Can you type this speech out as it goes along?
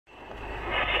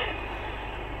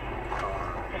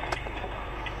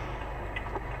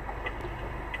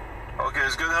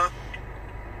Everything's good, huh?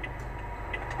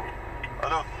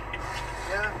 Hello?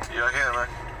 Yeah? Yeah, here, man.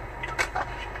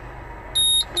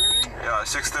 Really? Yeah,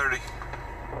 6:30.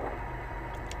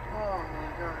 Oh my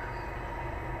god.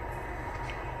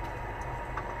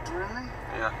 Really?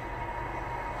 Yeah.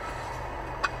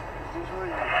 Is this what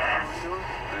you're doing?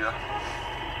 Yeah.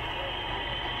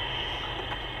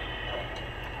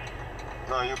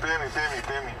 No, you pay me.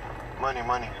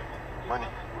 Money.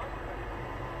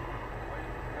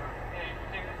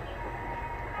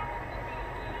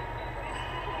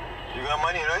 You got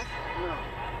money, right? No.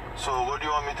 So what do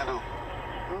you want me to do?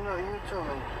 No, you tell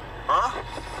me. Huh?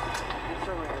 You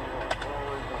tell me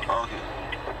what Okay.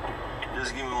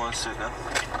 Just give me 1 second.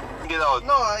 Get out.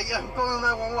 No, I'm calling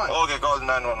 911. Okay, call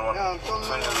 911. Yeah, I'm calling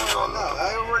Send you the 911 call. now.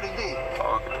 I already did.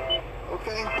 Okay.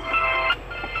 Okay?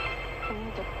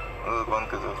 बंद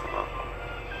कर दो.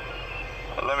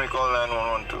 Let me call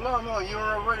 911 too. No,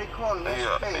 you're already calling. Next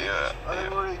Yeah, page. yeah, I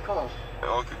yeah. already called.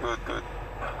 Okay, good.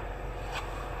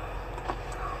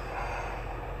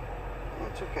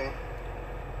 It's okay.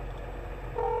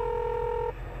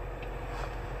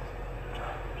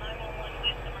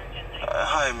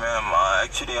 Hi ma'am,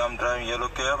 actually I'm driving yellow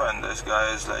cab and this guy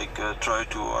is like try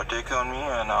to take on me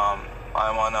and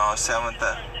I'm on 7th.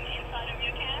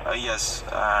 Yes,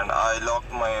 and I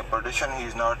locked my partition.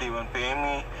 He's not even paying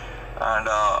me, and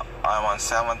I'm on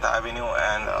 7th Avenue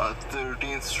and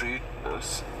 13th Street,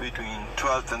 between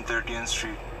 12th and 13th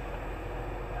Street.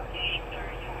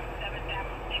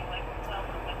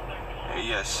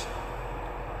 Yes.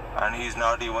 And he's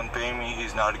not even paying me.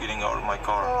 He's not getting out of my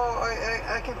car. Oh,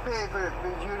 I can pay, but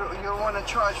you don't want to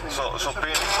charge me. So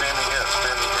pay me here.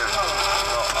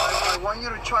 I want you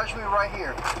to charge me right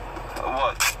here.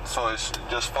 What? So it's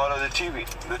just follow the TV.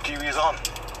 The TV is on.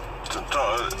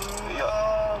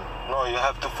 Yeah. No, you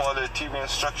have to follow the TV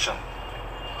instruction.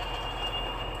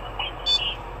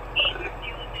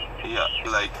 Yeah,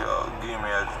 like give me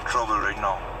a trouble right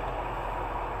now.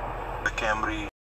 The Camry.